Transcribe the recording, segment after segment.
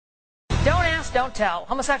ask, don't tell.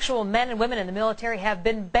 Homosexual men and women in the military have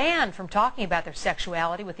been banned from talking about their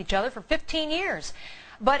sexuality with each other for 15 years.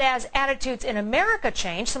 But as attitudes in America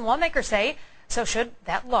change, some lawmakers say so should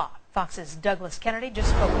that law. Fox's Douglas Kennedy just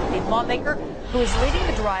spoke with a lawmaker who is leading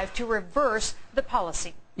the drive to reverse the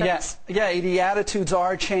policy. Yes, the attitudes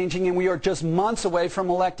are changing, and we are just months away from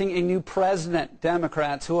electing a new president.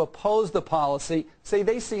 Democrats who oppose the policy say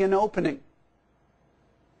they see an opening.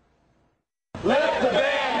 Lift the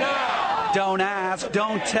ban now! Don't ask,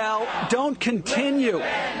 don't tell, don't continue.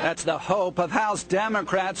 That's the hope of House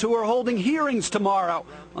Democrats who are holding hearings tomorrow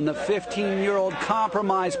on the 15-year-old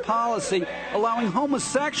compromise policy allowing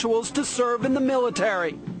homosexuals to serve in the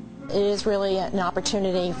military. It is really an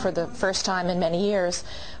opportunity for the first time in many years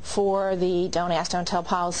for the Don't Ask, Don't Tell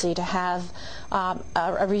policy to have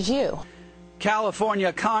a review.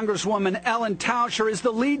 California Congresswoman Ellen Tauscher is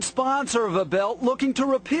the lead sponsor of a bill looking to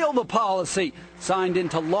repeal the policy, signed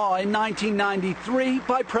into law in 1993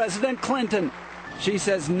 by President Clinton. She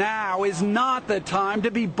says now is not the time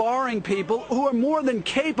to be barring people who are more than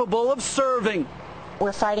capable of serving.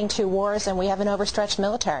 We're fighting two wars, and we have an overstretched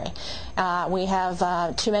military. We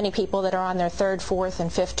have too many people that are on their third, fourth,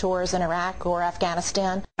 and fifth tours in Iraq or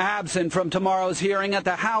Afghanistan. Absent from tomorrow's hearing at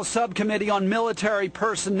the House Subcommittee on Military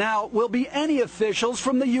Personnel will be any officials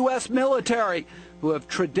from the U.S. military who have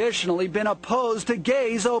traditionally been opposed to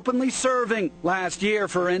gays openly serving. Last year,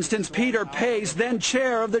 for instance, Peter Pace, then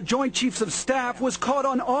chair of the Joint Chiefs of Staff, was caught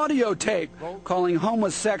on audio tape calling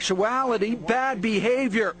homosexuality bad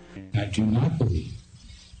behavior. I do not believe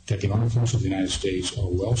that the armed forces of the United States are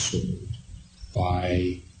well served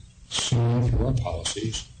by saying through our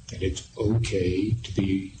policies that it's okay to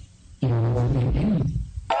be anything.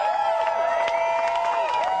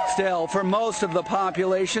 Still, for most of the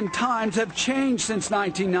population, times have changed since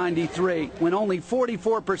 1993, when only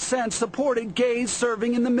 44% supported gays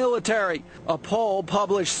serving in the military. A poll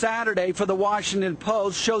published Saturday for the Washington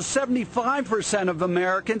Post shows 75% of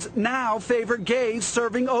Americans now favor gays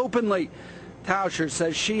serving openly. Tauscher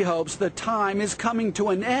says she hopes the time is coming to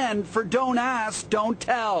an end for Don't Ask, Don't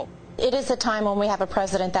Tell. It is a time when we have a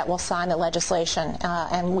president that will sign the legislation,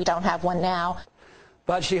 and we don't have one now.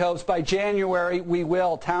 But she hopes by January we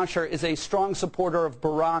will. Tauscher is a strong supporter of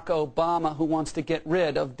Barack Obama, who wants to get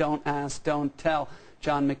rid of Don't Ask, Don't Tell.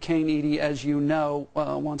 John McCain, Edie, as you know,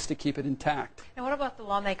 wants to keep it intact. And what about the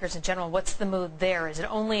lawmakers in general? What's the mood there? Is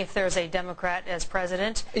it only if there's a Democrat as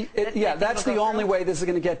president? Yeah, that's the only way this is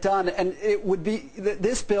going to get done. And it would be,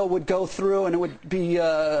 this bill would go through, and it would be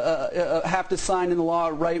have to sign into law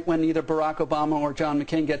right when either Barack Obama or John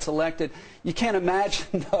McCain gets elected. You can't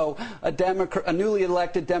imagine, though, a newly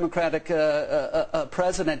elected Democratic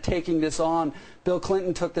president taking this on. Bill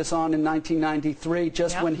Clinton took this on in 1993,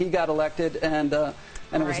 just when he got elected, and it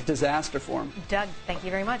was a disaster for him. Doug, thank you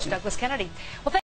very much. Douglas Kennedy. Well,